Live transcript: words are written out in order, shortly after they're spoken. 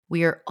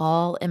We are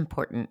all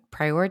important.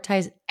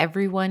 Prioritize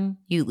everyone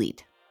you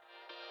lead.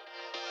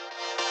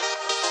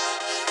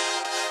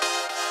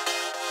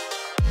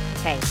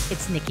 Hey,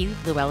 it's Nikki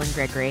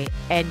Llewellyn-Gregory,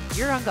 and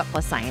you're on Gut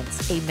Plus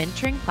Science, a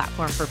mentoring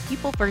platform for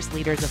people-first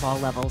leaders of all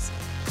levels.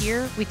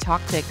 Here, we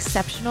talk to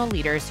exceptional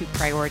leaders who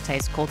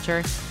prioritize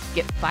culture,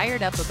 get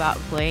fired up about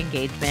employee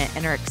engagement,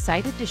 and are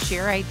excited to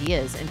share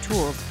ideas and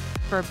tools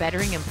for a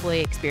bettering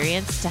employee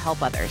experience to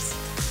help others.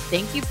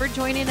 Thank you for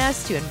joining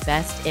us to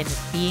invest in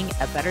being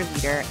a better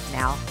leader.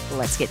 Now,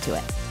 let's get to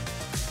it.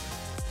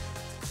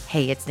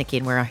 Hey, it's Nikki,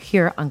 and we're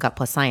here on Gut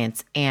Plus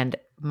Science, and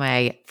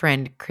my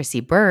friend Chrissy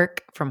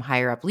Burke from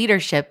Higher Up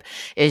Leadership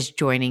is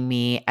joining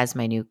me as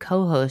my new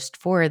co-host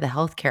for the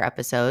healthcare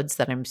episodes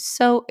that I'm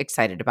so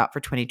excited about for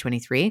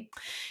 2023.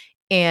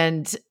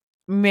 And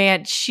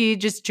man, she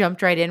just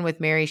jumped right in with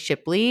Mary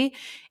Shipley.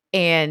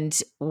 And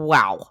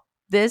wow,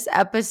 this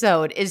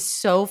episode is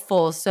so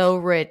full, so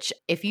rich.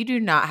 If you do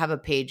not have a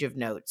page of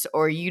notes,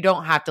 or you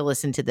don't have to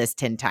listen to this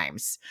 10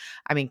 times,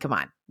 I mean, come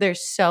on.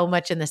 There's so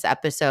much in this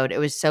episode. It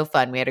was so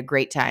fun. We had a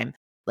great time.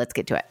 Let's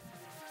get to it.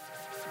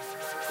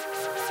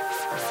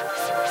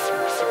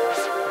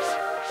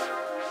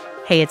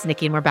 Hey, it's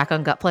Nikki, and we're back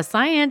on Gut Plus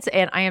Science,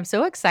 and I am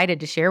so excited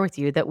to share with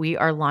you that we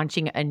are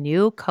launching a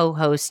new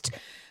co-host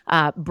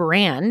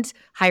brand,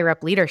 Higher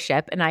Up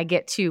Leadership, and I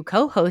get to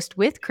co-host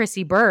with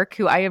Chrissy Burke,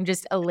 who I am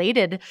just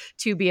elated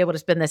to be able to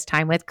spend this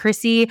time with.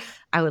 Chrissy,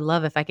 I would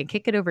love if I could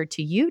kick it over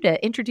to you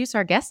to introduce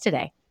our guest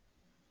today.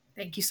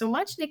 Thank you so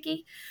much,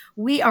 Nikki.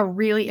 We are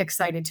really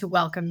excited to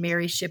welcome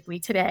Mary Shipley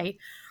today.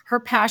 Her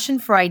passion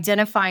for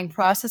identifying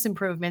process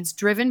improvements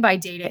driven by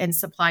data and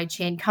supply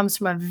chain comes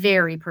from a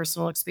very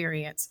personal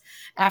experience.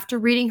 After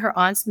reading her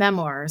aunt's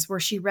memoirs, where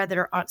she read that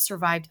her aunt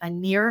survived a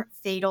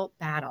near-fatal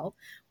battle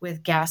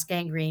with gas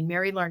gangrene,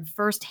 Mary learned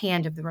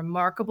firsthand of the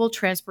remarkable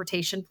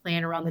transportation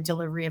plan around the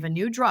delivery of a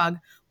new drug,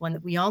 one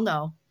that we all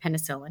know,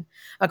 penicillin,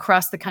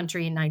 across the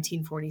country in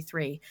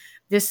 1943.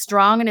 This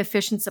strong and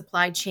efficient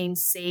supply chain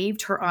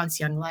saved her aunt's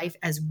young life,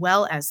 as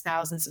well as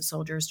thousands of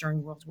soldiers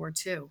during World War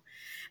II.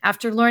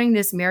 After learning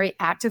this, Mary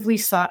actively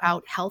sought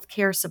out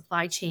healthcare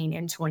supply chain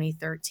in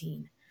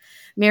 2013.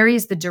 Mary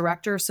is the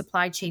Director of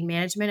Supply Chain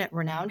Management at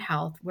Renown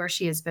Health, where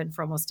she has been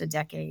for almost a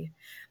decade.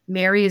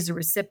 Mary is a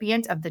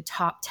recipient of the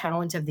Top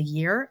Talent of the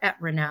Year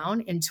at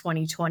Renown in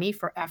 2020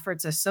 for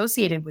efforts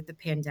associated with the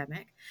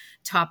pandemic,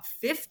 Top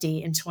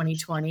 50 in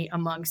 2020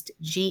 amongst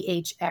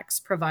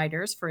GHX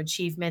providers for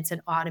achievements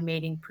in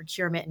automating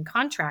procurement and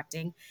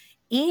contracting,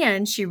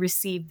 and she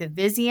received the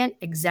Vizient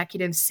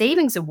Executive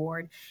Savings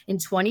Award in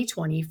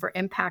 2020 for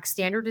impact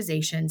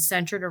standardization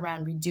centered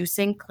around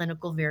reducing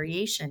clinical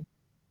variation.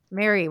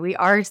 Mary, we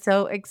are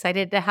so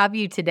excited to have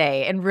you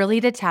today, and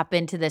really to tap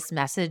into this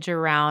message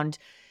around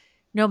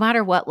no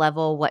matter what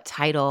level, what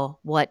title,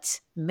 what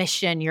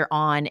mission you're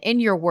on in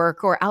your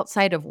work or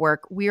outside of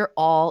work, we're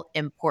all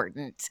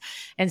important.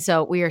 And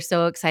so we are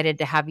so excited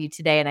to have you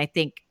today. And I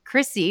think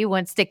Chrissy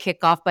wants to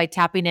kick off by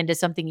tapping into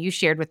something you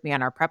shared with me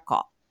on our prep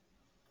call.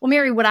 Well,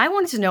 Mary, what I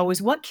wanted to know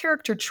is what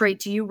character trait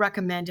do you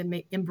recommend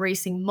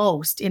embracing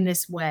most in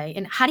this way?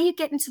 And how do you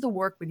get into the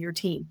work with your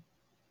team?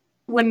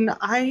 When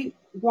I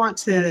want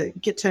to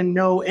get to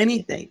know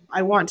anything,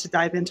 I want to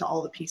dive into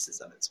all the pieces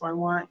of it. So I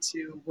want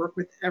to work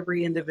with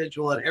every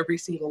individual at every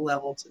single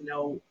level to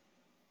know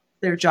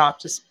their job,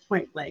 just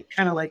point blank,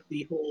 kind of like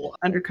the whole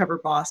undercover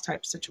boss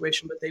type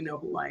situation, but they know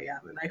who I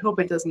am. And I hope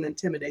it doesn't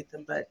intimidate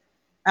them. But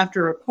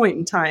after a point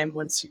in time,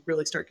 once you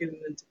really start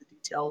getting into the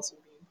details and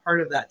being part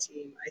of that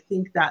team, I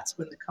think that's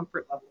when the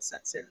comfort level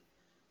sets in.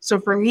 So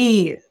for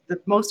me,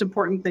 the most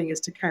important thing is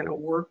to kind of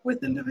work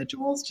with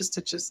individuals, just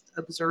to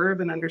observe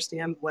and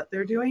understand what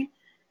they're doing,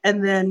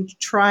 and then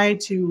try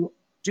to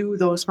do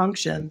those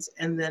functions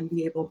and then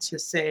be able to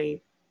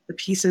say the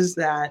pieces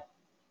that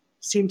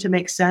seem to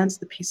make sense,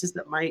 the pieces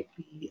that might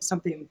be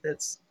something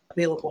that's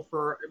available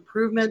for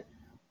improvement,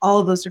 all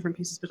of those different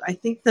pieces. But I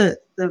think the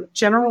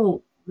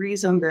general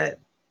reason that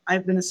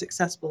I've been a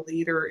successful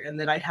leader and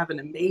that I have an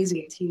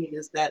amazing team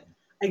is that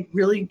I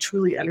really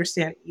truly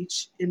understand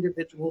each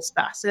individual's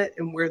facet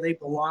and where they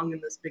belong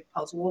in this big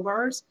puzzle of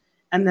ours,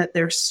 and that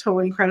they're so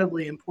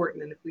incredibly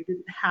important. And if we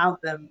didn't have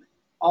them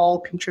all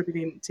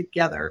contributing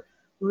together,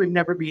 we would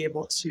never be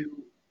able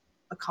to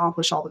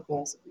accomplish all the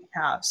goals that we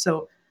have.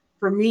 So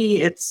for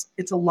me, it's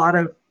a lot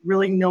of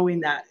really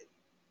knowing that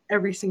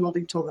every single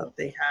detail that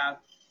they have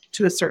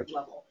to a certain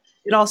level.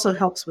 It also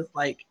helps with,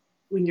 like,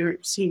 when you're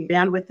seeing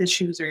bandwidth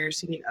issues or you're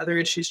seeing other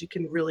issues, you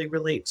can really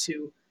relate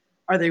to,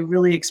 are they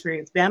really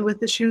experienced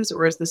bandwidth issues,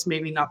 or is this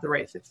maybe not the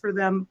right fit for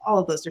them? All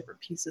of those different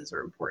pieces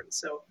are important.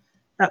 So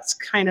that's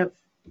kind of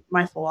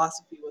my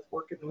philosophy with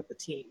working with the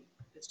team,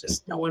 is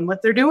just knowing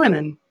what they're doing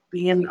and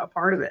being a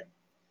part of it,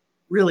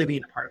 really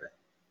being a part of it.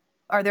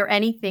 Are there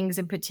any things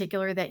in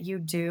particular that you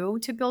do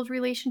to build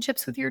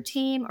relationships with your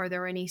team? Are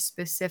there any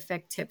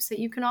specific tips that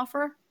you can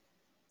offer?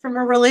 From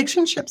a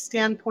relationship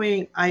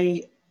standpoint,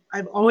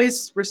 I've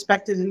always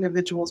respected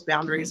individuals'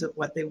 boundaries of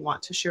what they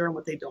want to share and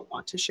what they don't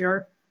want to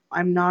share.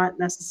 I'm not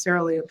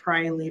necessarily a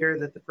prying leader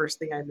that the first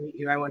thing I meet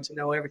you, I want to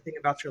know everything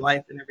about your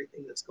life and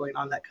everything that's going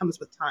on. That comes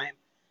with time.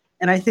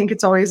 And I think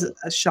it's always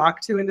a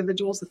shock to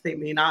individuals that they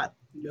may not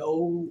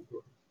know,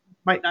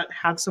 might not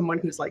have someone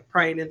who's like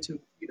prying into,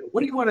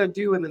 what do you want to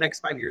do in the next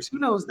 5 years? Who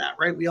knows that,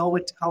 right? We all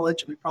went to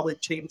college. We probably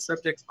changed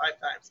subjects 5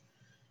 times.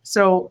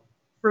 So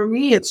for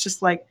me, it's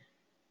just like,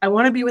 I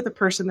want to be with a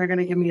person. They're going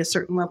to give me a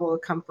certain level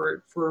of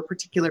comfort for a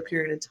particular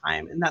period of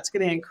time. And that's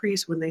going to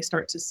increase when they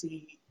start to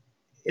see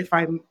if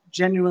I'm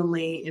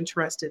genuinely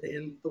interested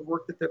in the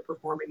work that they're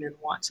performing and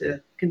want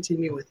to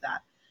continue with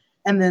that.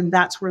 And then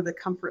that's where the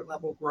comfort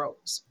level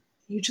grows.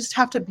 You just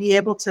have to be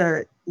able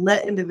to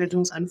let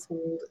individuals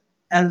unfold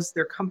as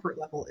their comfort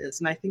level is.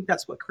 And I think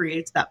that's what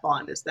creates that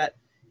bond, is that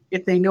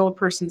if they know a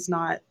person's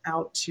not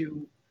out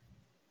to,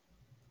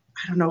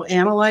 I don't know,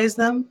 analyze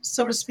them,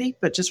 so to speak,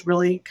 but just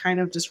really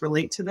kind of just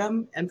relate to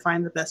them and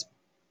find the best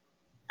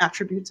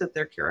attributes of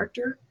their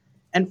character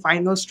and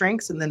find those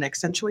strengths and then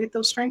accentuate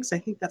those strengths. I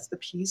think that's the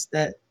piece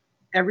that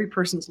every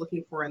person's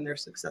looking for in their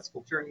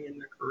successful journey in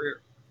their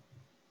career.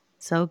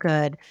 So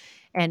good.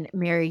 And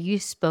Mary, you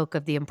spoke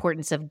of the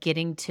importance of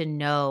getting to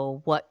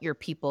know what your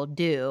people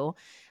do,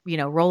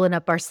 rolling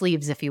up our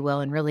sleeves, if you will,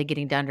 and really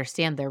getting to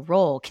understand their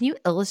role. Can you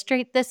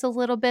illustrate this a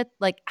little bit?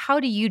 Like, how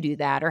do you do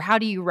that? Or how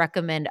do you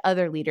recommend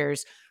other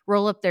leaders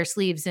roll up their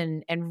sleeves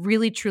and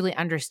really truly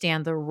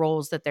understand the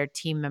roles that their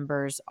team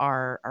members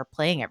are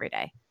playing every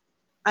day?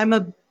 I'm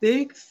a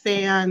big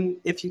fan,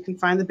 if you can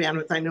find the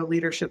bandwidth. I know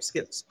leadership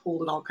gets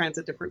pulled in all kinds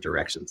of different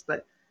directions,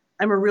 but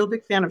I'm a real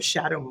big fan of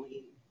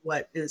shadowing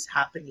what is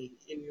happening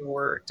in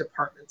your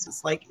departments.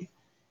 It's like,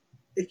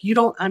 if you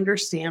don't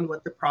understand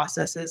what the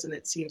process is and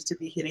it seems to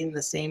be hitting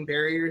the same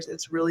barriers,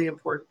 it's really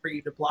important for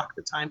you to block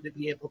the time to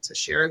be able to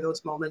share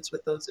those moments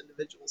with those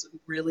individuals and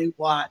really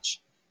watch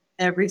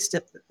every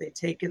step that they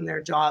take in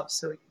their jobs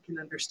so you can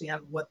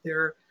understand what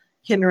their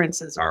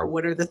hindrances are.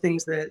 What are the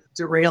things that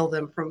derail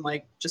them from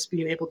like just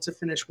being able to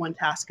finish one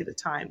task at a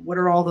time? What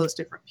are all those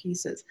different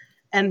pieces?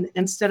 And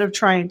instead of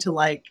trying to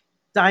like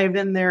dive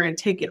in there and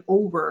take it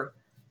over,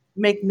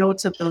 make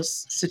notes of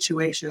those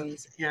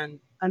situations and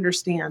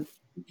understand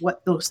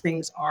what those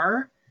things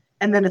are.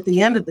 And then at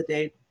the end of the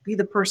day, be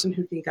the person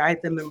who can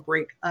guide them and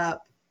break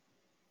up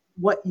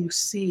what you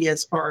see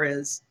as far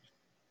as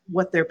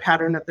what their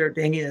pattern of their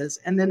day is.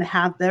 And then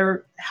have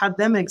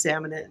them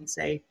examine it and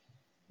say,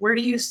 where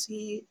do you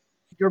see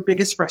your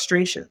biggest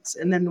frustrations?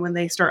 And then when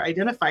they start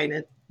identifying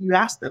it, you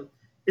ask them,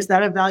 is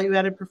that a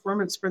value-added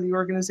performance for the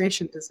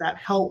organization? Does that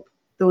help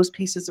those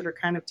pieces that are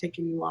kind of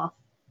taking you off,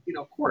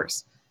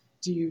 course?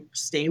 Do you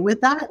stay with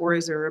that, or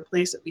is there a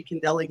place that we can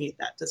delegate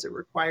that? Does it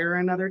require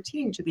another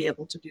team to be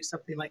able to do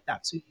something like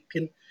that so you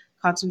can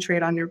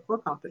concentrate on your core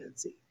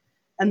competency?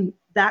 And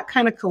that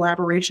kind of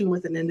collaboration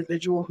with an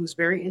individual who's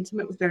very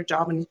intimate with their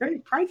job and is very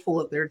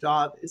prideful of their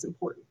job is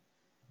important,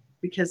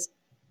 because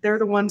they're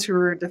the ones who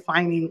are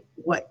defining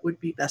what would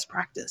be best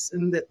practice,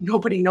 and that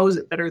nobody knows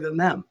it better than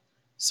them.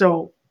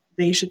 So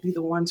they should be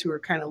the ones who are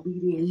kind of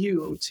leading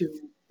you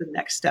to the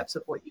next steps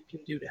of what you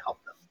can do to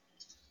help them.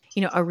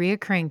 A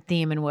reoccurring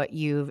theme in what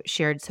you've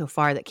shared so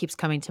far that keeps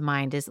coming to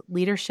mind is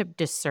leadership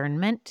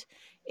discernment.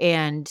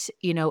 And,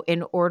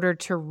 in order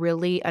to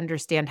really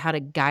understand how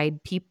to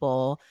guide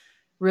people,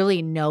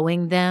 really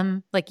knowing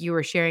them, like you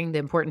were sharing the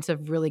importance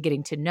of really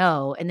getting to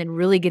know and then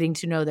really getting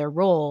to know their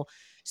role.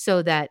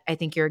 So that, I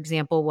think your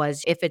example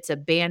was, if it's a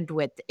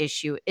bandwidth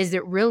issue, is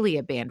it really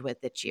a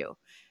bandwidth issue?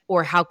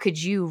 Or how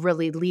could you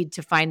really lead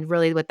to find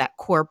really what that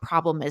core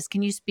problem is?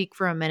 Can you speak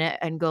for a minute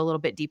and go a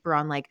little bit deeper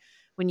on, like,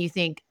 when you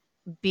think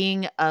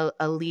being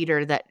a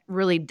leader that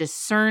really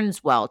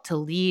discerns well to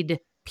lead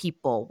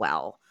people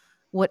well,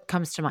 what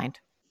comes to mind?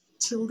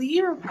 To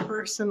lead a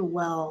person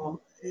well,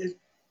 it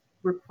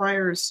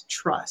requires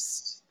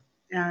trust.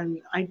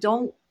 And I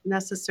don't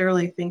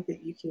necessarily think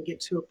that you can get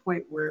to a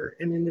point where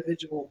an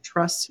individual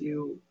trusts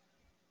you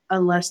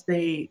unless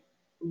they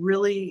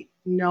really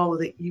know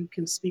that you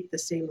can speak the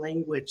same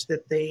language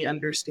that they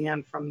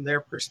understand from their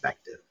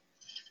perspective.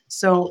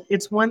 So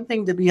it's one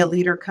thing to be a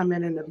leader, come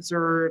in and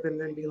observe and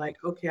then be like,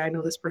 okay, I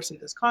know this person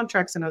does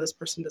contracts. I know this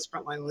person does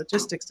frontline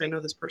logistics. I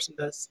know this person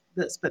does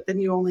this, but then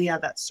you only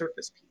have that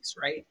surface piece,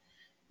 right?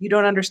 You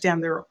don't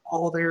understand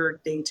all their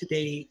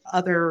day-to-day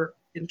other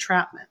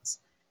entrapments.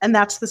 And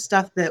that's the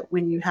stuff that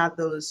when you have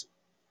those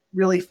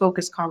really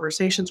focused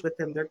conversations with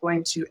them, they're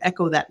going to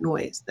echo that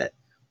noise that,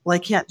 well, I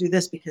can't do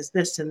this because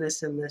this and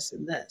this and this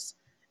and this.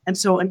 And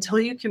so until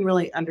you can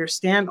really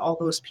understand all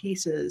those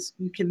pieces,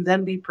 you can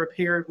then be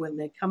prepared when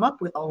they come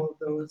up with all of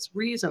those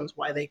reasons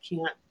why they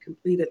can't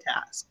complete a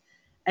task.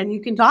 And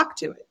you can talk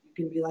to it. You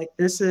can be like,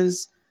 this,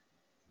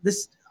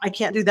 I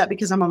can't do that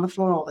because I'm on the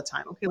phone all the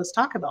time. Okay, let's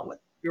talk about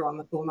what you're on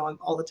the phone on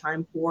all the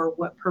time for,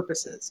 what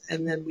purposes.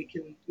 And then we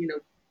can,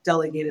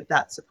 delegate if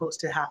that's supposed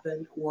to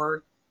happen,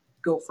 or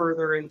go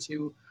further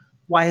into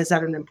why is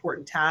that an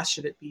important task?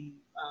 Should it be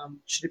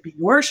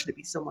yours? Should it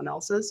be someone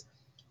else's?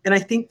 And I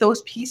think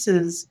those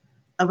pieces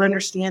of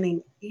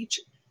understanding each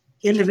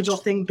individual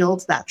thing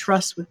builds that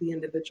trust with the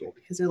individual,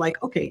 because they're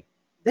like, okay,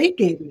 they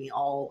gave me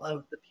all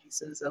of the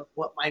pieces of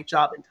what my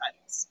job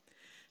entitles.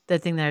 The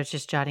thing that I was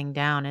just jotting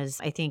down is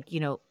I think,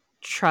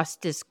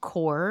 trust is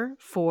core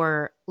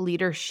for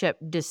leadership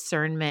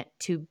discernment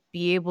to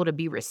be able to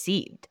be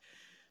received.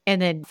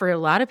 And then for a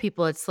lot of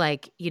people, it's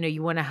like,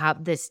 you want to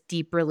have this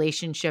deep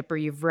relationship, or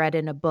you've read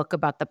in a book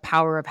about the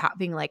power of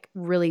having like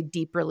really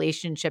deep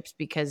relationships,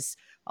 because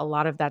a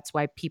lot of that's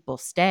why people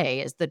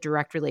stay, is the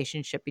direct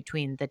relationship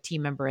between the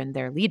team member and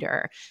their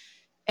leader.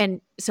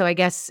 And so I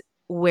guess,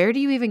 where do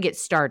you even get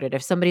started?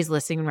 If somebody's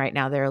listening right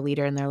now, they're a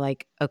leader and they're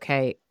like,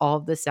 okay, all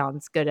of this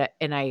sounds good.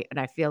 And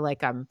I feel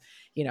like I'm,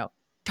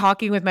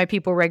 talking with my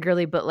people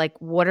regularly, but like,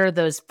 what are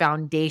those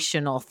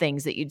foundational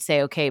things that you'd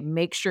say, okay,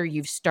 make sure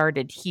you've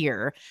started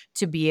here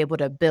to be able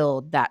to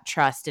build that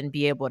trust and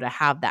be able to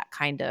have that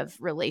kind of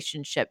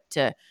relationship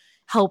to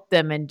help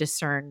them and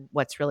discern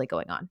what's really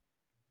going on?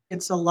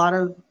 It's a lot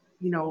of,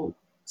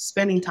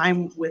 spending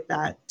time with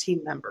that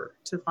team member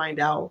to find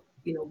out,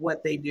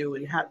 what they do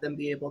and have them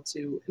be able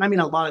to, and I mean,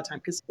 a lot of time,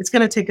 because it's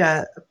going to take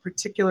a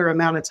particular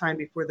amount of time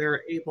before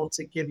they're able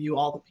to give you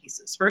all the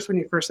pieces. First, when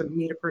you first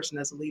meet a person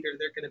as a leader,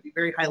 they're going to be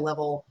very high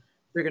level.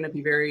 They're going to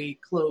be very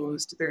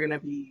closed. They're going to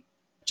be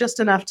just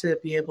enough to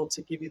be able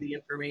to give you the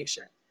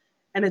information.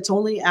 And it's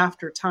only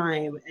after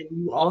time and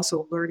you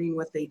also learning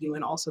what they do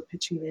and also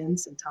pitching in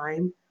some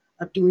time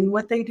of doing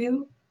what they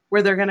do,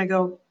 where they're going to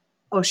go,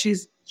 oh,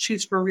 she's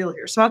for real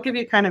here. So I'll give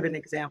you kind of an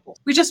example.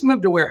 We just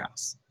moved a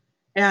warehouse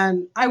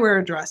and I wear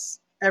a dress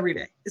every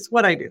day. It's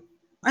what I do.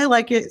 I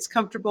like it. It's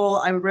comfortable.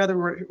 I would rather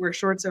wear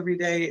shorts every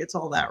day. It's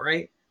all that,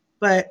 right?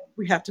 But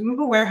we have to move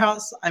a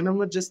warehouse. I'm in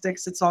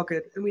logistics. It's all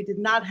good. And we did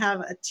not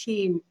have a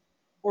team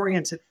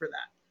oriented for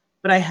that.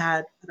 But I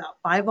had about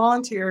 5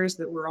 volunteers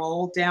that were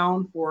all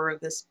down for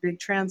this big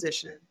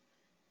transition.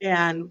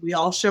 And we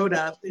all showed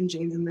up in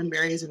jeans, and then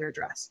Mary's in her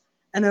dress.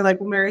 And they're like,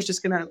 well, Mary's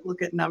just going to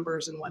look at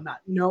numbers and whatnot.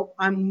 Nope,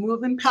 I'm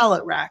moving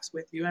pallet racks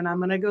with you, and I'm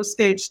going to go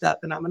stage stuff,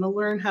 and I'm going to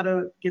learn how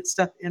to get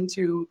stuff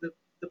into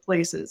the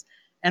places.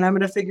 And I'm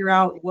going to figure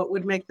out what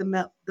would make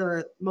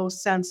the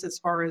most sense as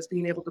far as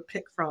being able to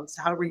pick from.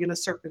 So how are we going to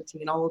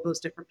serpentine, all of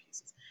those different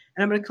pieces.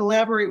 And I'm going to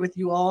collaborate with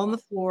you all on the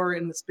floor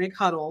in this big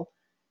huddle.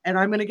 And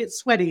I'm going to get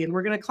sweaty, and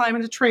we're going to climb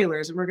into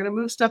trailers, and we're going to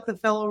move stuff that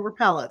fell over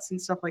pallets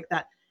and stuff like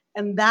that.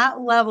 And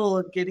that level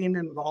of getting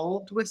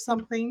involved with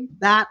something,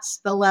 that's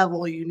the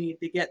level you need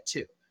to get to.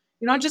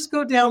 You don't just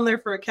go down there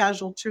for a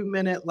casual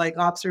 2-minute like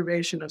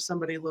observation of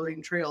somebody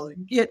loading trailers.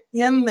 Get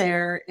in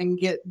there and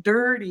get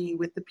dirty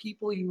with the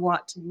people you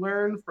want to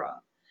learn from.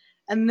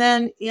 And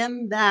then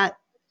in that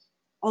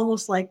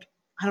almost like,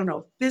 I don't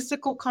know,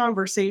 physical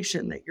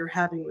conversation that you're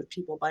having with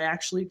people by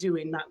actually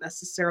doing, not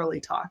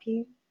necessarily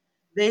talking,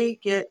 they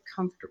get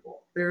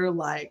comfortable. They're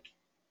like,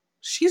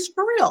 she's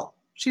for real.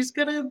 She's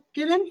going to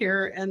get in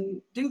here and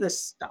do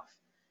this stuff.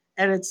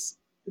 And it's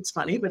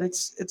funny, but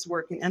it's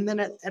working. And then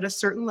at a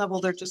certain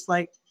level, they're just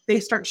like, they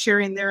start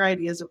sharing their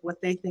ideas of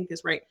what they think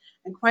is right.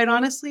 And quite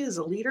honestly, as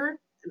a leader,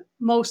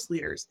 most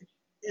leaders,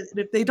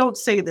 if they don't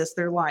say this,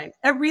 they're lying.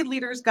 Every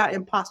leader's got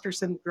imposter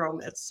syndrome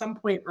at some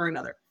point or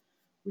another.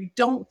 We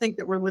don't think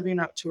that we're living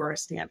up to our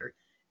standard.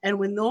 And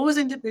when those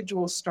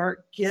individuals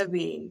start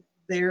giving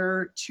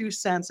their 2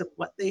 cents of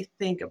what they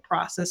think a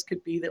process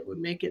could be that would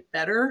make it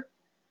better,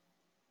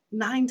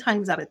 9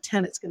 times out of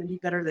 10, it's going to be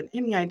better than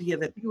any idea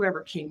that you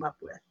ever came up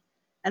with.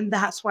 And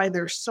that's why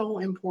they're so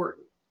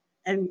important.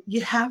 And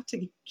you have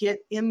to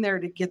get in there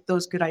to get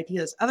those good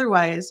ideas.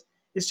 Otherwise,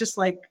 it's just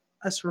like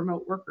us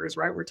remote workers,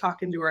 right? We're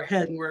talking to our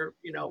head and we're,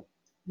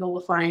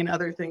 nullifying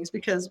other things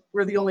because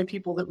we're the only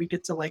people that we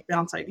get to like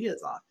bounce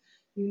ideas off.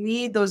 You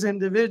need those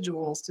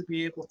individuals to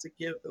be able to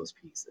give those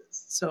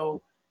pieces.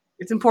 So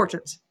it's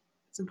important.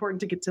 It's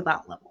important to get to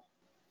that level.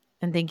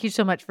 And thank you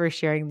so much for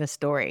sharing the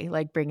story,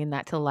 like bringing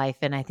that to life.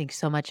 And I think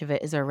so much of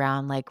it is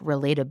around like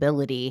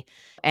relatability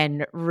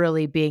and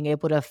really being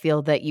able to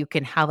feel that you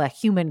can have a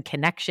human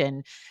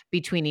connection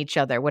between each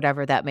other,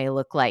 whatever that may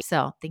look like.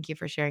 So thank you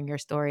for sharing your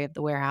story of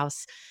the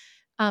warehouse.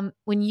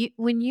 When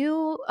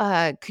you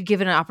could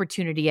give an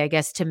opportunity, I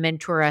guess, to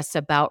mentor us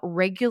about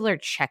regular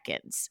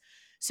check-ins.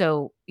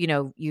 So,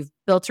 you've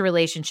built a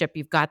relationship,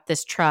 you've got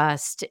this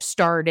trust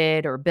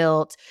started or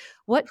built.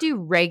 What do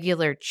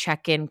regular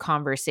check-in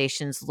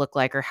conversations look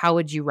like? Or how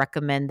would you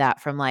recommend that,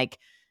 from like,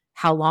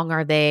 how long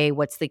are they?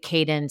 What's the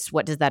cadence?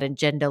 What does that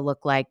agenda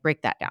look like?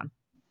 Break that down.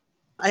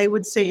 I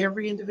would say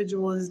every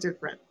individual is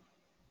different.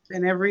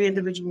 And every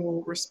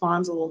individual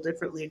responds a little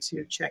differently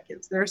to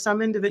check-ins. There are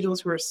some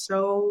individuals who are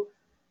so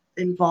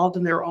involved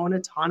in their own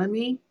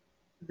autonomy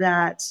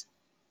that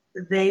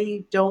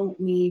they don't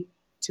need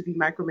to be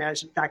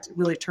micromanaged. In fact, it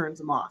really turns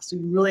them off. So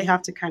you really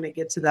have to kind of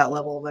get to that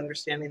level of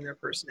understanding their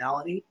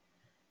personality.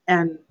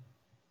 And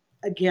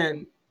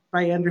again,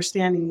 by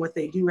understanding what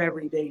they do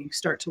every day, you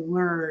start to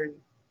learn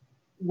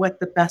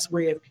what the best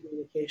way of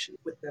communication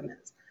with them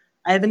is.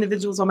 I have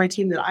individuals on my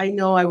team that I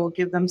know I will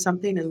give them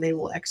something and they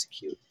will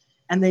execute.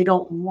 And they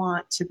don't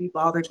want to be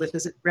bothered with,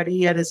 is it ready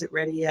yet? Is it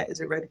ready yet? Is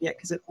it ready yet?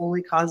 Because it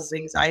only causes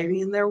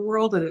anxiety in their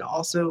world, and it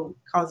also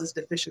causes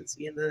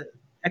deficiency in the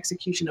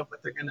execution of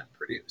what they're going to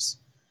produce.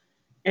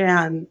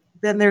 And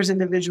Then there's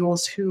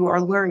individuals who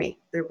are learning.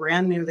 They're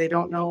brand new. They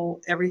don't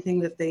know everything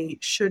that they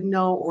should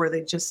know, or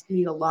they just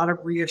need a lot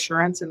of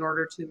reassurance in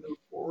order to move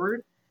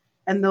forward.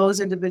 And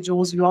those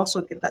individuals, you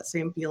also get that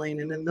same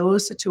feeling. And in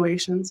those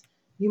situations,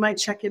 you might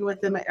check in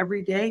with them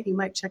every day. You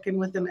might check in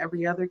with them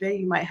every other day.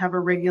 You might have a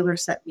regular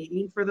set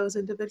meeting for those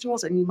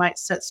individuals, and you might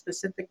set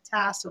specific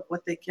tasks of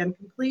what they can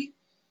complete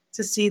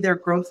to see their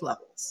growth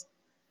levels.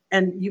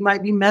 And you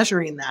might be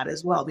measuring that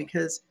as well,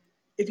 because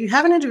if you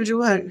have an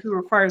individual who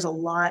requires a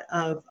lot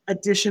of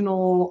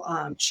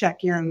additional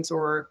check-ins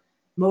or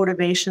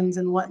motivations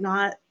and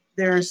whatnot,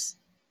 there's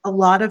a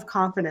lot of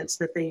confidence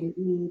that they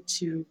need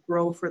to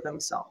grow for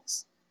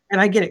themselves.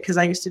 And I get it, because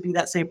I used to be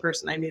that same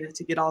person. I needed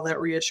to get all that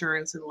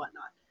reassurance and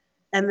whatnot.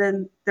 And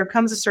then there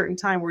comes a certain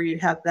time where you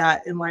have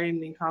that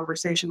enlightening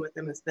conversation with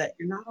them, is that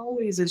you're not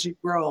always, as you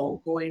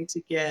grow, going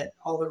to get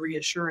all the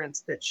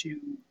reassurance that you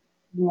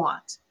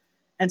want.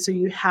 And so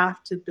you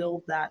have to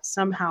build that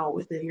somehow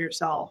within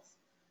yourself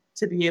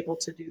to be able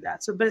to do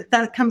that. So, but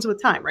that comes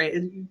with time, right?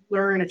 And you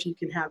learn if you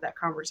can have that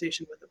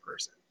conversation with a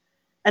person.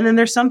 And then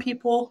there's some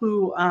people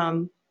who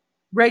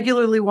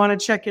regularly want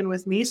to check in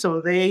with me,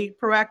 so they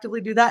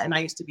proactively do that. And I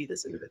used to be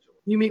this individual.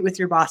 You meet with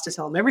your boss to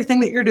tell them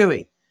everything that you're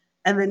doing.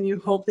 And then you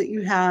hope that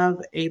you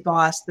have a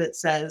boss that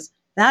says,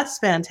 that's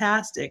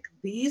fantastic.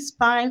 These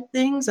 5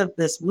 things of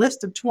this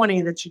list of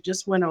 20 that you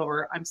just went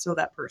over, I'm still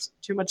that person.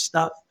 Too much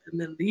stuff. And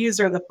then these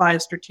are the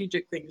 5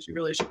 strategic things you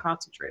really should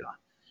concentrate on.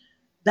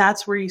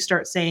 That's where you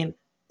start saying,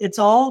 it's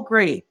all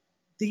great.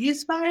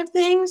 These 5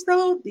 things,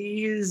 though,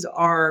 these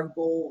are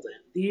golden.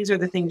 These are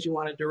the things you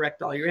want to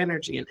direct all your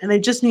energy in. And they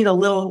just need a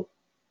little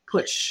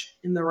push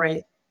in the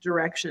right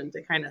direction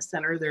to kind of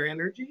center their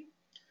energy.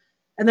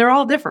 And they're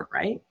all different,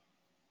 right?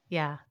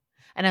 Yeah.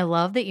 And I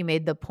love that you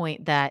made the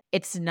point that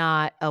it's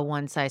not a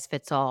one size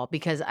fits all,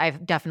 because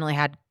I've definitely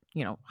had,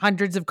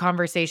 hundreds of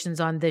conversations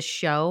on this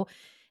show.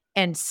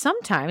 And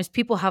sometimes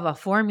people have a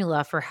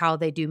formula for how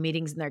they do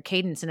meetings and their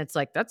cadence. And it's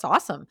like, that's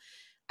awesome.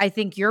 I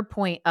think your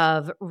point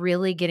of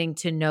really getting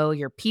to know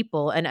your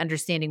people and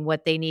understanding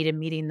what they need and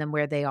meeting them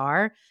where they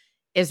are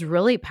is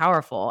really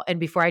powerful. And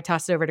before I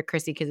toss it over to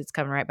Chrissy, because it's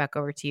coming right back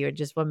over to you in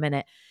just 1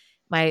 minute,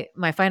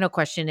 my final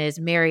question is,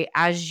 Mary,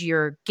 as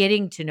you're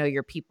getting to know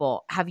your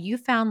people, have you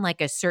found like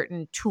a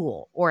certain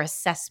tool or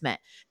assessment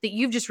that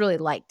you've just really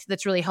liked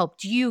that's really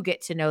helped you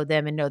get to know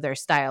them and know their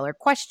style, or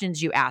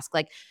questions you ask?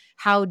 Like,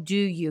 how do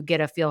you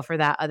get a feel for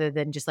that other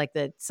than just like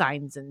the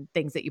signs and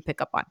things that you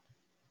pick up on?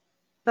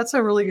 That's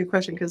a really good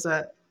question, because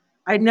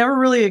I never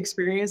really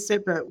experienced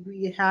it, but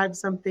we had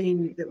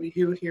something that we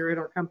do here at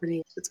our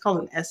company. It's called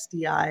an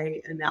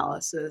SDI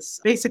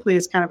analysis. Basically,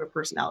 it's kind of a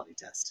personality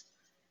test.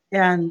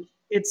 And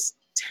it's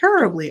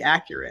terribly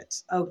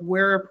accurate of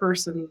where a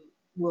person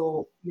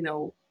will,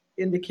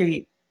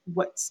 indicate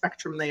what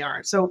spectrum they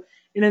are. So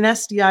in an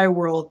SDI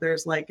world,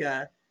 there's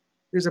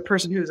a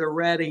person who's a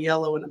red, a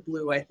yellow, and a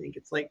blue. I think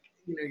it's like,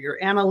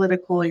 you're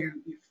analytical, you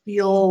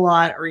feel a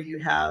lot, or you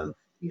have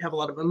a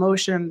lot of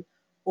emotion,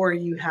 or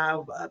you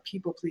have a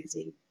people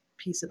pleasing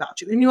piece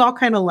about you. And you all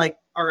kind of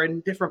are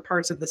in different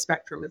parts of the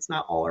spectrum. It's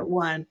not all or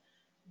one,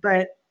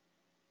 but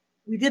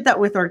we did that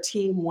with our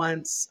team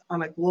once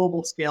on a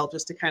global scale,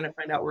 just to kind of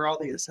find out where all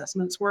the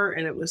assessments were.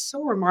 And it was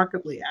so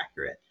remarkably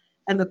accurate.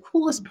 And the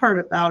coolest part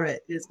about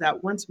it is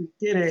that once we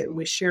did it and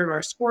we shared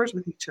our scores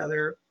with each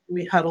other,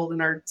 we huddled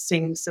in our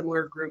same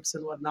similar groups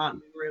and whatnot,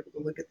 and we were able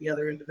to look at the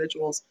other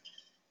individuals.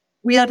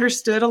 We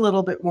understood a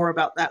little bit more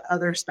about that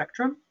other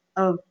spectrum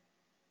of,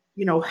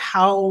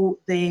 how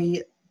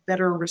they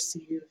better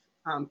receive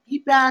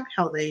feedback,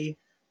 how they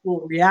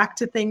will react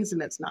to things,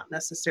 and it's not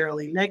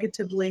necessarily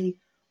negatively,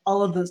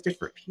 all of those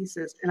different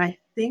pieces. And I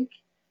think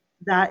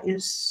that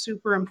is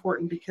super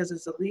important, because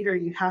as a leader,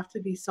 you have to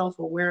be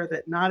self-aware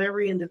that not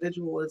every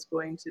individual is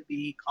going to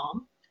be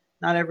calm.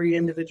 Not every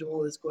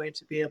individual is going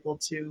to be able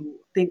to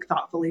think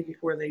thoughtfully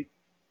before they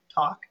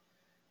talk.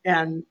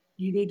 And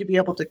you need to be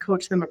able to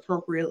coach them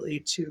appropriately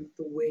to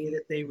the way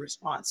that they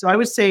respond. So I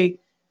would say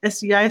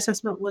SDI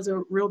assessment was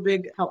a real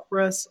big help for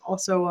us.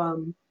 Also,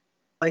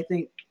 I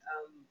think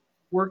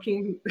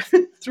working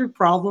through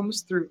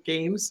problems through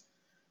games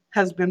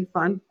has been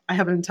fun. I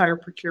have an entire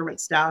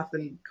procurement staff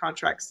and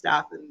contract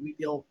staff, and we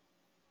deal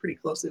pretty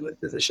closely with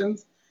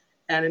physicians.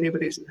 And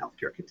anybody who's in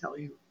healthcare can tell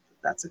you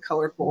that's a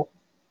colorful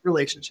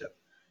relationship.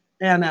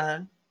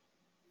 And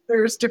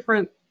there's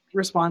different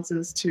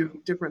responses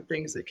to different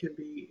things that can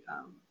be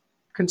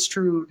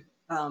construed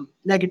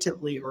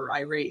negatively or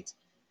irate.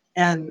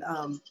 And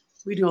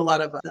we do a lot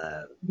of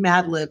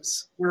Mad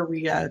Libs, where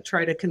we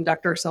try to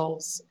conduct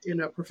ourselves in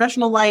a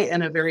professional light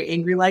and a very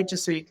angry light,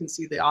 just so you can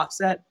see the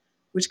offset,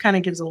 which kind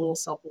of gives a little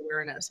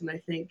self-awareness. And I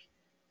think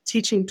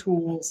teaching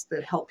tools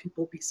that help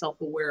people be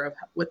self-aware of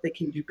what they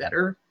can do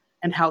better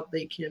and how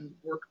they can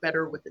work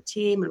better with the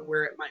team, and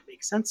where it might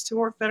make sense to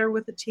work better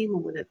with the team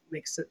and when it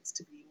makes sense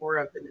to be more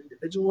of an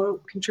individual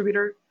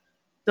contributor.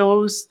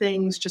 Those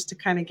things, just to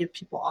kind of give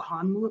people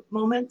aha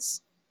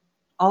moments,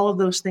 all of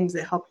those things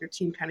that help your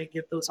team kind of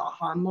give those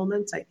aha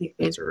moments, I think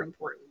those are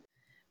important.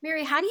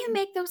 Mary, how do you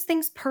make those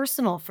things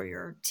personal for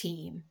your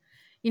team?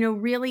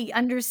 really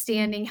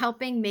understanding,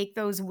 helping make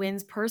those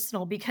wins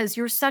personal because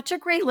you're such a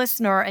great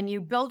listener and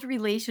you build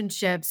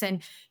relationships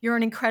and you're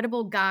an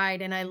incredible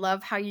guide. And I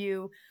love how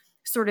you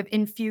sort of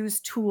infuse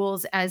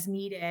tools as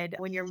needed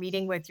when you're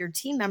meeting with your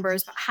team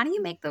members. But how do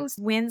you make those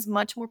wins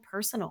much more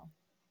personal?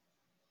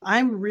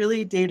 I'm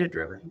really data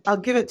driven. I'll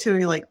give it to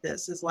you like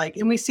this is like,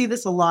 and we see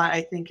this a lot,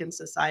 I think, in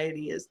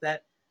society is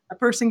that a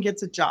person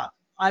gets a job.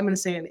 I'm going to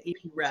say an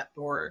AP rep,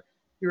 or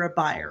you're a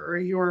buyer, or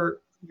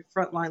you're your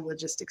frontline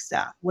logistics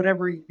staff,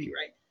 whatever you be,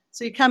 right?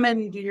 So you come in,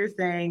 you do your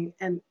thing,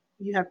 and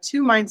you have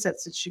two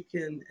mindsets that you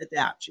can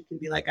adapt. You can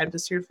be like, I'm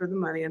just here for the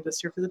money. I'm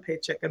just here for the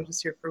paycheck. I'm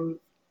just here from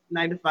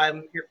 9 to 5.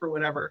 I'm here for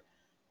whatever.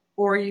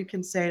 Or you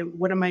can say,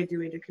 what am I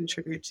doing to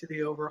contribute to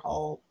the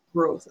overall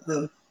growth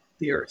of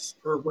the earth,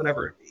 or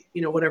whatever it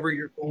be, whatever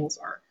your goals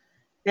are.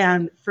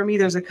 And for me,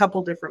 there's a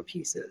couple different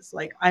pieces.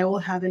 Like I will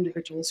have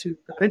individuals who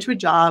got into a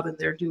job and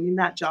they're doing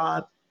that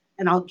job,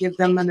 and I'll give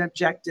them an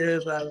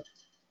objective of,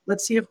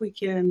 let's see if we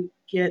can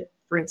get,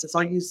 for instance,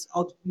 I'll use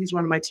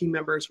one of my team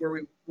members where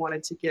we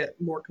wanted to get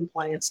more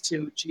compliance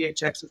to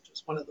GHX, which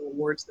was one of the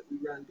awards that we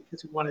run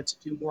because we wanted to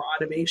do more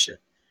automation.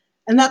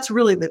 And that's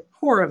really the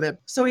core of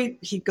it. So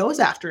he goes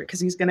after it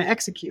because he's going to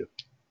execute.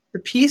 The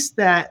piece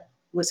that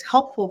was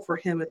helpful for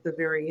him at the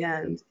very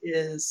end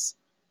is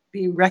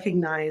being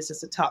recognized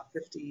as a top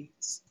 50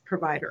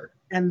 provider,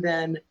 and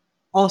then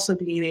also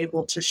being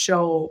able to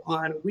show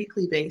on a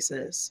weekly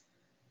basis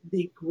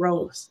the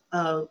growth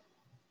of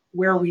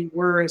where we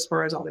were as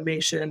far as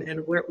automation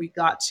and where we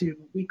got to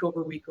week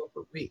over week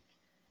over week.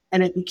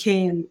 And it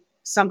became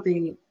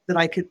something that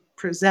I could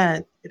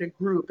present in a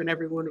group and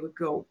everyone would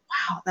go,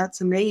 wow,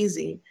 that's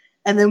amazing.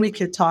 And then we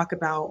could talk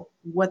about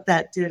what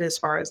that did as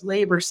far as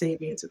labor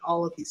savings and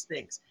all of these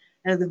things.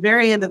 And at the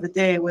very end of the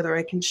day, whether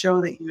I can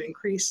show that you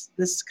increase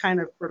this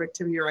kind of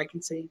productivity, or I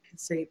can say you can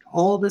save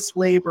all this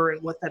labor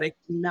and what that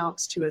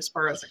amounts to as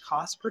far as a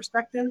cost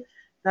perspective,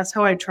 that's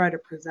how I try to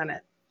present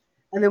it.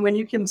 And then when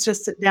you can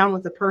just sit down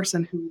with the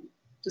person who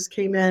just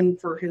came in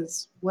for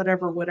his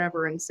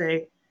whatever, and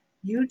say,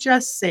 you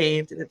just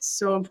saved, and it's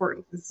so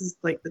important. This is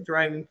like the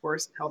driving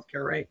force in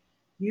healthcare, right?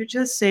 You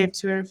just saved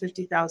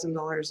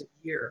 $250,000 a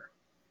year.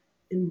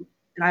 And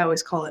I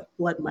always call it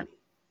blood money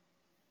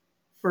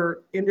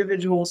for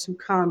individuals who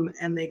come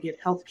and they get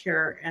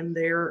healthcare and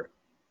they're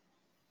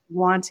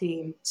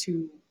wanting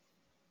to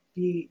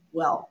be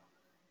well.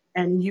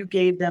 And you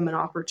gave them an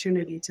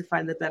opportunity to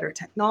find the better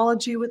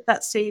technology with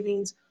that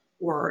savings,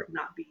 or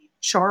not be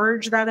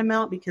charged that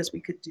amount because we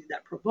could do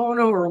that pro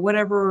bono, or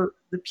whatever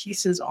the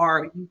pieces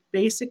are. You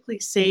basically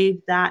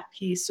saved that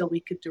piece so we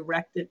could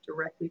direct it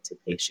directly to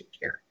patient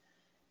care.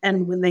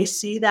 And when they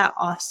see that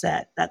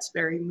offset, that's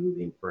very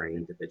moving for an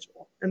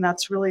individual. And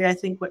that's really, I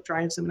think, what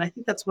drives them. And I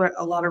think that's what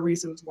a lot of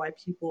reasons why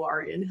people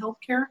are in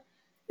healthcare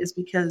is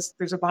because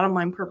there's a bottom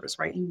line purpose,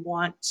 right? You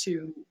want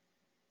to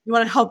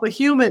help a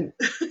human.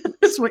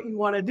 That's what you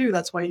want to do.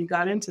 That's why you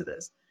got into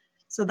this.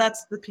 So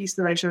that's the piece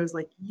that I show is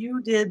like,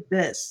 you did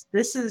this.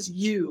 This is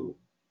you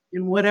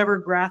in whatever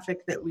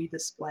graphic that we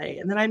display.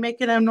 And then I make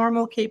it a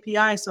normal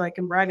KPI so I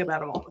can brag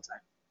about it all the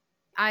time.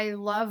 I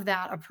love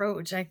that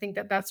approach. I think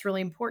that that's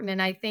really important.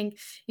 And I think,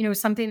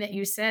 something that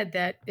you said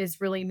that is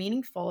really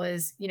meaningful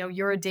is,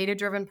 you're a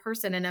data-driven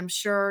person, and I'm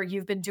sure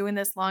you've been doing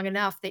this long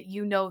enough that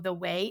you know the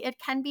way it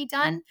can be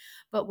done.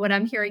 But what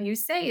I'm hearing you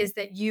say is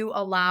that you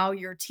allow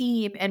your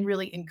team and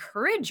really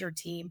encourage your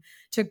team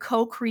to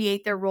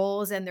co-create their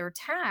roles and their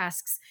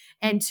tasks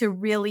and to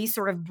really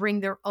sort of bring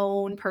their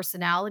own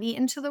personality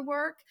into the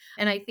work.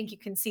 And I think you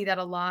can see that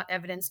a lot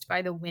evidenced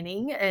by the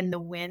winning and the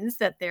wins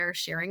that they're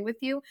sharing with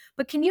you.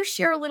 But can you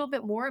share a little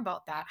bit more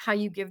about that, how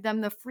you give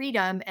them the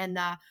freedom and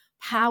the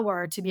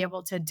power to be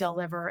able to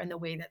deliver in the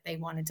way that they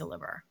want to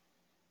deliver?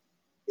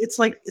 It's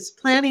like it's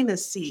planting a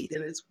seed,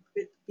 and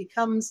it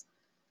becomes,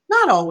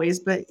 not always,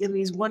 but in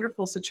these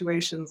wonderful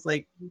situations,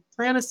 like you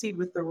plant a seed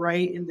with the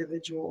right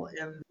individual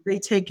and they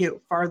take it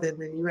farther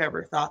than you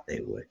ever thought they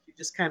would. You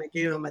just kind of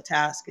gave them a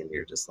task and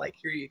you're just like,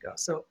 here you go.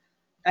 So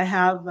I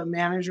have a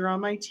manager on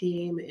my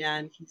team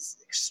and he's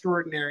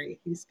extraordinary.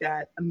 He's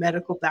got a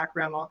medical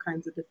background, all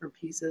kinds of different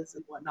pieces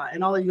and whatnot.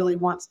 And all he really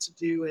wants to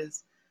do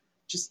is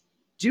just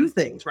do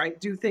things, right?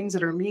 Do things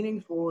that are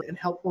meaningful and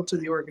helpful to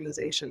the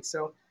organization.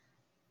 So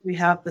we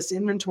have this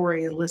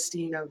inventory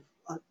listing of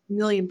 1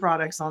 million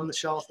products on the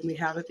shelf, and we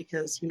have it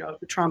because, if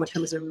the trauma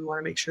comes in, we want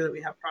to make sure that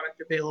we have product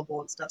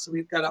available and stuff. So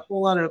we've got a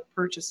whole lot of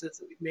purchases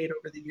that we've made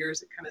over the years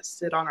that kind of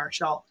sit on our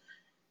shelf.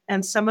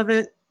 And some of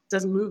it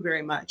doesn't move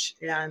very much,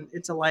 and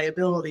it's a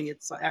liability.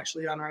 It's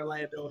actually on our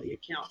liability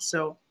account.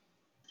 So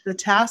the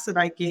task that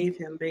I gave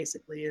him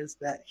basically is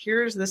that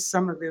here's this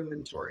sum of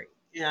inventory,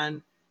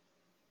 and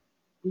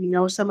we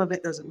know some of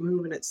it doesn't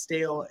move and it's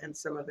stale, and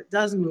some of it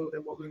does move.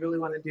 And what we really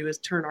want to do is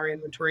turn our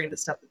inventory into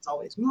stuff that's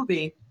always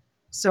moving.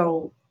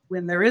 So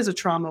when there is a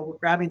trauma, we're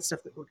grabbing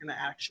stuff that we're going to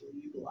actually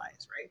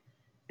utilize, right?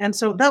 And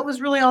so that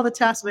was really all the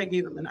tasks I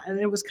gave him. And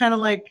it was kind of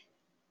like,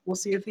 we'll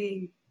see if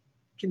he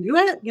can do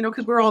it,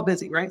 because we're all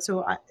busy, right?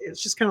 So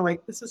it's just kind of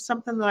like, this is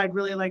something that I'd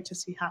really like to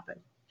see happen.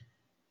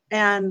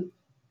 And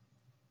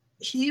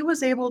he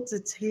was able to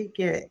take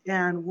it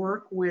and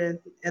work with,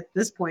 at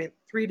this point,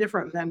 3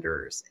 different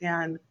vendors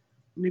and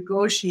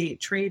negotiate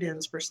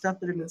trade-ins for stuff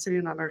that had been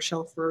sitting on our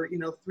shelf for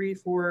 3,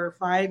 4,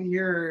 5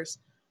 years.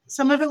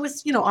 Some of it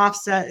was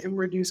offset and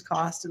reduce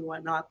cost and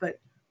whatnot, but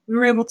we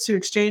were able to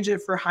exchange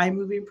it for high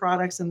moving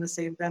products in the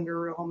same vendor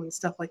realm and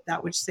stuff like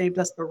that, which saved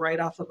us the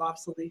write-off of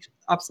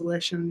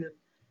obsolescence. And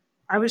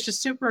I was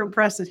just super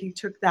impressed that he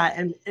took that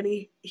and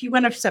he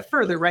went a step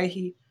further, right?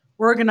 He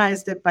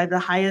organized it by the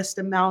highest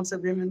amounts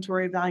of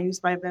inventory values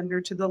by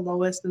vendor to the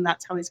lowest. And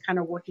that's how he's kind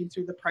of working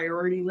through the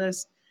priority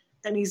list.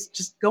 And he's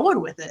just going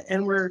with it.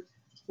 And we're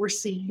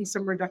seeing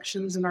some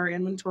reductions in our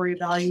inventory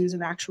values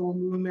and actual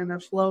movement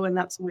of flow. And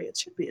that's the way it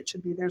should be. It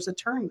should be, there's a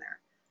turn there.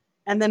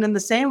 And then in the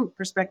same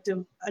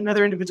perspective,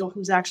 another individual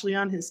who's actually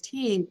on his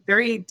team,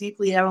 very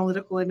deeply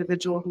analytical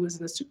individual who was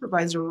in a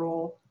supervisor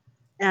role,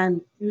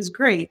 and he was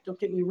great, don't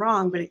get me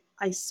wrong, but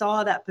I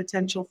saw that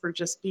potential for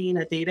just being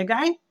a data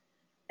guy.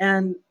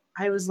 And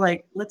I was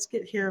like, let's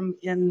get him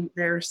in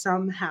there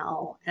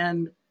somehow.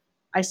 And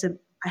I said,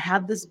 I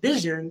have this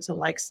vision to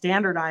like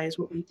standardize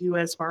what we do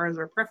as far as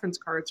our preference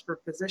cards for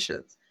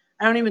physicians.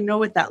 I don't even know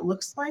what that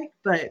looks like,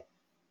 but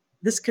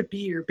this could be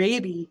your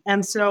baby.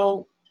 And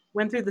so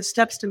went through the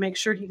steps to make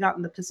sure he got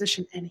in the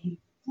position, and he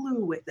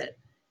flew with it.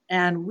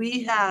 And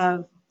we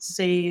have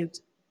saved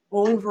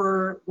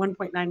over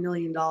 $1.9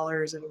 million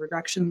in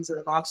reductions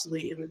of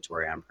obsolete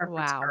inventory on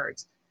preference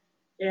cards.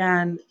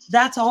 And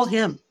that's all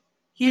him.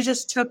 He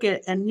just took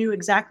it and knew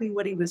exactly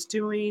what he was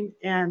doing.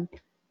 And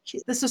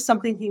this is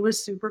something he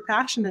was super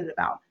passionate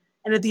about.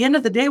 And at the end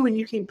of the day, when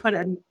you can put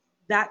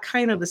that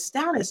kind of a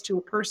status to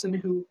a person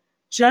who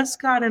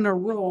just got in a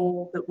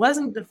role that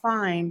wasn't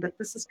defined, but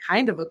this is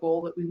kind of a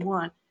goal that we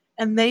want,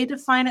 and they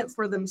define it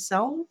for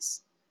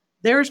themselves,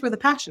 there's where the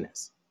passion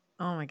is.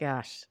 Oh my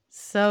gosh.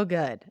 So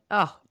good.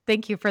 Oh,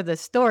 thank you for the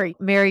story.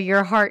 Mary,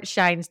 your heart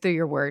shines through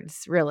your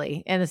words,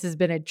 really. And this has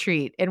been a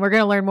treat. And we're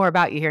going to learn more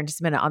about you here in just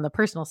a minute on the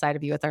personal side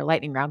of you with our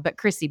lightning round. But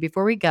Christy,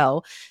 before we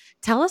go,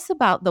 tell us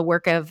about the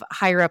work of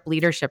higher up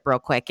leadership real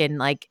quick and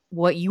like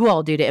what you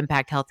all do to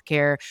impact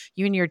healthcare.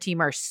 You and your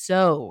team are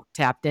so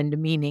tapped into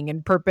meaning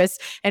and purpose.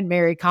 And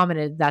Mary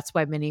commented, that's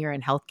why many are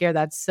in healthcare.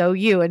 That's so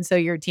you and so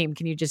your team.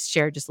 Can you just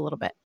share just a little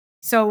bit?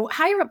 So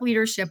higher up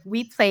leadership,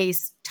 we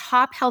place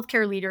top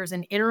healthcare leaders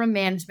in interim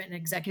management and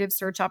executive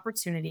search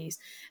opportunities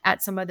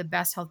at some of the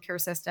best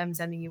healthcare systems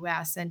in the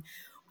US. And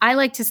I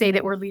like to say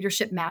that we're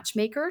leadership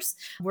matchmakers.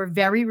 We're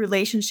very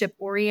relationship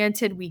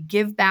oriented. We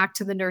give back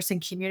to the nursing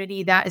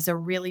community. That is a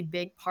really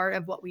big part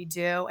of what we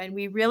do. And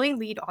we really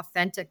lead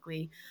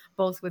authentically,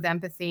 both with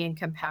empathy and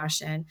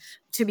compassion.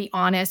 To be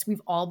honest,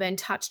 we've all been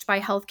touched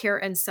by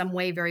healthcare in some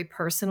way very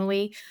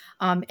personally.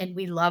 And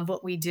we love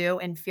what we do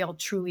and feel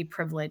truly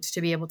privileged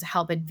to be able to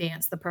help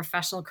advance the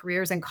professional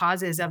careers and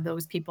causes of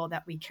those people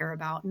that we care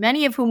about,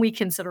 many of whom we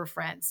consider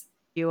friends.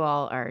 You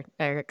all are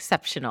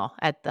exceptional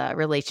at the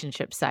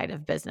relationship side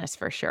of business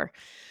for sure.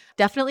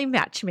 Definitely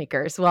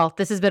matchmakers. Well,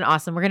 this has been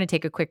awesome. We're going to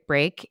take a quick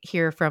break,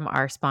 hear from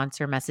our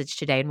sponsor message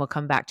today, and we'll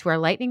come back to our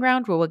lightning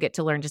round where we'll get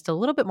to learn just a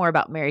little bit more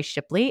about Mary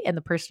Shipley and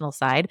the personal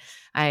side.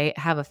 I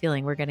have a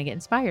feeling we're going to get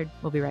inspired.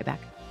 We'll be right back.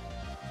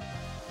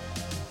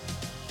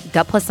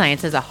 Gut Plus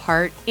Science has a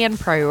heart and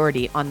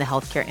priority on the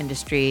healthcare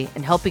industry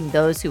and helping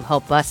those who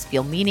help us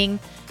feel meaning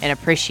and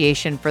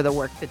appreciation for the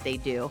work that they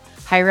do.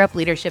 Higher Up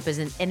Leadership is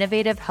an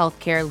innovative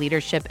healthcare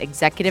leadership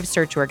executive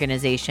search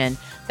organization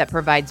that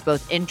provides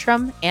both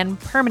interim and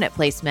permanent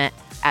placement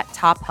at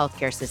top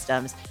healthcare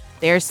systems.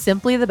 They are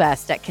simply the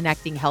best at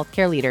connecting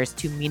healthcare leaders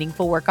to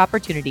meaningful work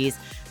opportunities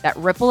that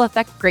ripple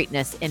effect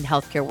greatness in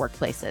healthcare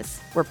workplaces.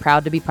 We're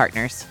proud to be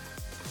partners.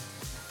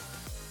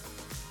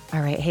 All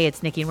right. Hey,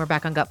 it's Nikki, and we're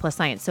back on Gut Plus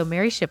Science. So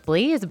Mary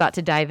Shipley is about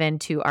to dive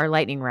into our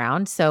lightning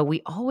round. So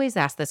we always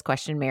ask this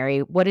question,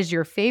 Mary, what is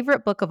your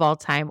favorite book of all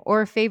time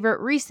or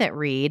favorite recent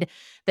read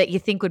that you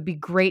think would be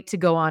great to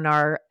go on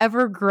our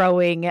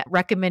ever-growing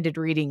recommended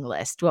reading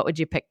list? What would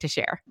you pick to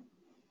share?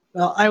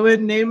 Well, I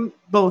would name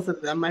both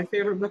of them. My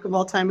favorite book of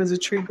all time is A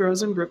Tree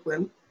Grows in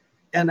Brooklyn.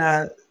 And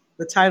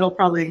the title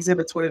probably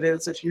exhibits what it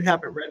is. If you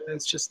haven't read it,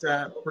 it's just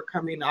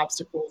overcoming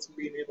obstacles and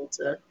being able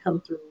to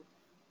come through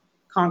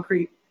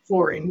concrete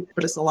flooring,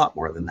 but it's a lot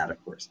more than that,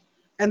 of course.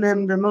 And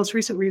then the most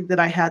recent read that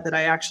I had that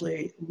I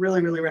actually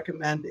really, really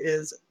recommend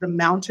is The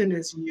Mountain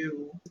Is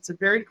You. It's a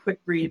very quick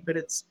read, but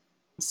it's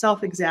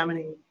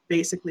self-examining.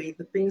 Basically,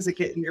 the things that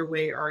get in your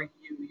way are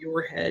you,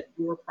 your head,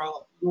 your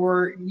problem.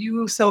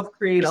 You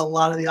self-create a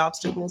lot of the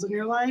obstacles in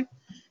your life.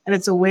 And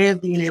it's a way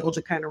of being able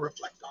to kind of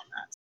reflect on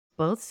that.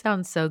 Both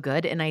sound so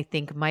good, and I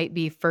think might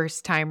be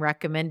first time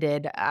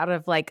recommended out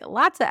of like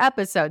lots of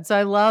episodes. So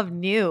I love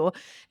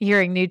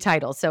hearing new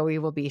titles. So we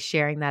will be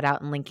sharing that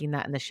out and linking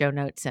that in the show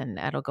notes, and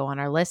it'll go on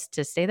our list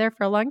to stay there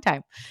for a long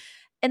time.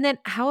 And then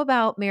how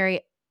about,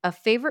 Mary, a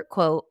favorite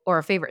quote or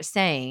a favorite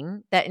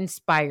saying that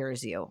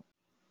inspires you?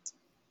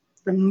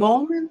 The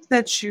moment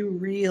that you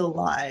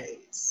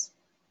realize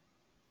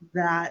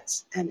that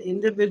an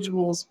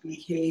individual's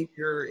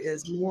behavior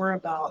is more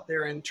about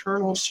their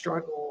internal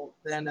struggle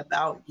than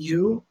about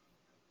you,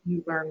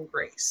 you learn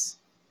grace.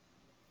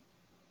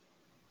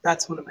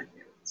 That's one of my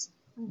favorites.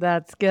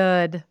 That's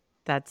good.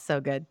 That's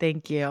so good.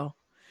 Thank you.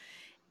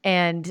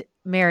 And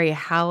Mary,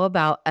 how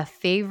about a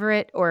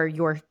favorite or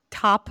your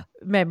top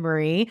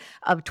memory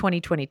of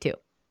 2022?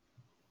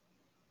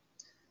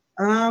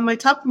 My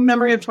top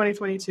memory of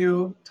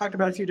 2022, talked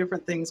about a few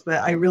different things,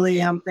 but I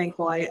really am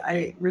thankful.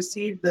 I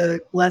received the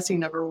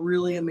blessing of a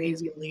really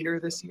amazing leader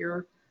this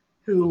year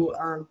who,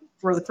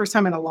 for the first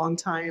time in a long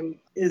time,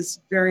 is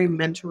very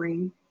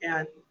mentoring.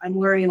 And I'm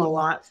learning a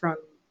lot from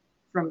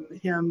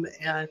him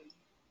and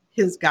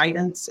his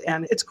guidance.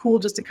 And it's cool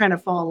just to kind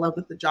of fall in love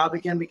with the job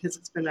again, because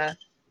it's been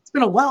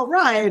a wild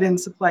ride in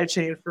supply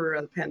chain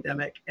for the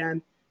pandemic.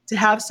 And to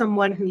have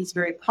someone who's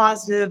very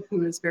positive,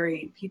 who is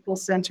very people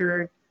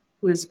centered,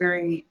 who is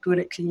very good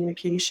at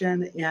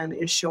communication and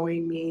is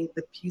showing me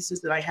the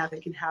pieces that I have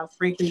and can have,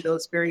 frankly,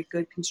 those very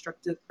good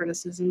constructive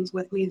criticisms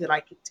with me that I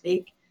can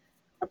take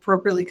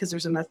appropriately because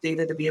there's enough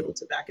data to be able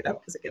to back it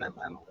up, because again, I'm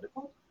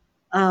analytical.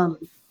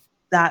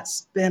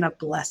 That's been a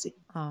blessing.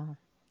 Oh,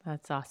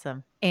 that's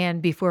awesome.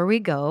 And before we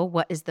go,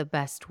 what is the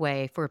best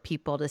way for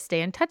people to stay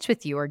in touch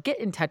with you or get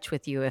in touch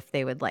with you if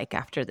they would like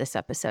after this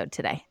episode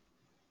today?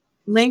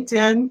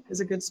 LinkedIn is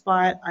a good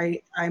spot.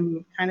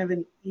 I'm kind of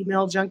an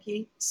email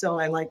junkie, so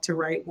I like to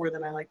write more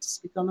than I like to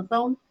speak on the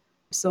phone.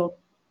 So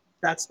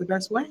that's the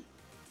best way.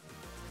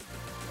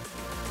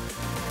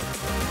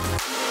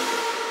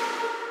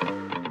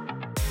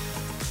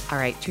 All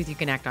right, Truth You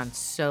Can Act On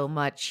so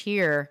much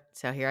here.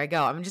 So here I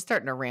go. I'm just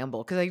starting to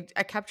ramble because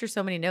I capture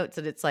so many notes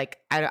that it's like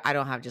I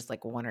don't have just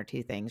like one or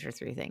two things or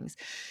three things.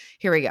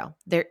 Here we go.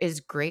 There is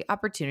great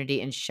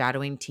opportunity in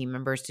shadowing team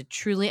members to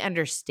truly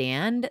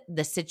understand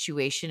the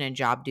situation and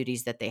job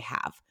duties that they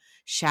have.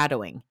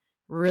 Shadowing,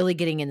 really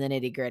getting in the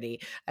nitty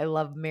gritty. I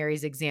love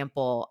Mary's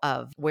example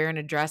of wearing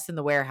a dress in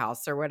the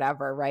warehouse or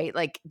whatever, right?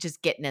 Like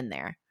just getting in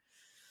there.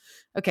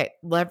 Okay,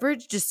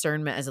 leverage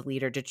discernment as a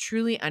leader to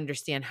truly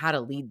understand how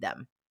to lead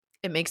them.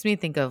 It makes me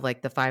think of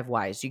like the 5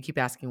 whys. You keep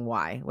asking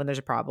why when there's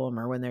a problem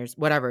or when there's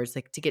whatever. It's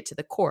like to get to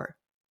the core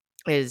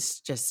is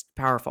just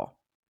powerful.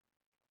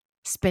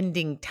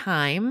 Spending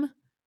time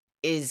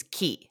is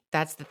key.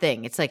 That's the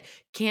thing. It's like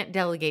can't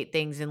delegate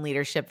things in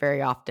leadership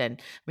very often.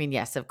 I mean,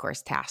 yes, of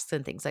course, tasks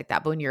and things like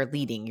that. But when you're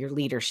leading your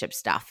leadership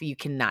stuff, you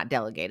cannot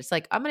delegate. It's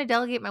like, I'm going to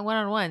delegate my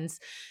one-on-ones.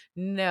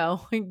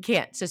 No, you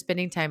can't. So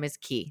spending time is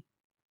key.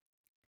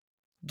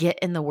 Get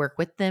in the work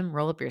with them,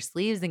 roll up your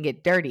sleeves and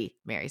get dirty,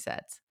 Mary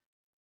says.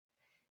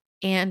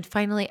 And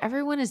finally,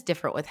 everyone is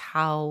different with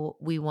how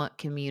we want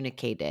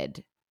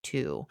communicated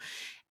to.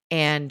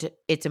 And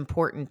it's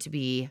important to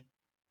be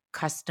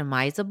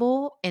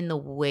customizable in the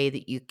way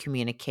that you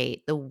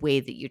communicate, the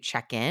way that you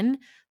check in.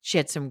 She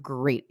had some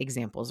great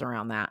examples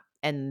around that.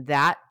 And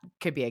that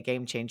could be a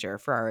game changer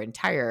for our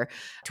entire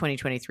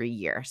 2023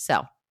 year.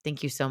 So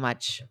thank you so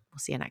much. We'll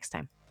see you next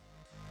time.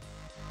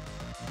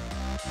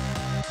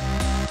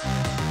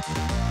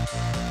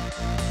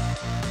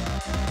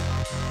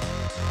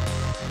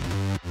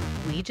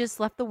 We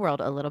just left the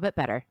world a little bit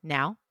better.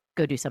 Now,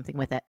 go do something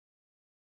with it.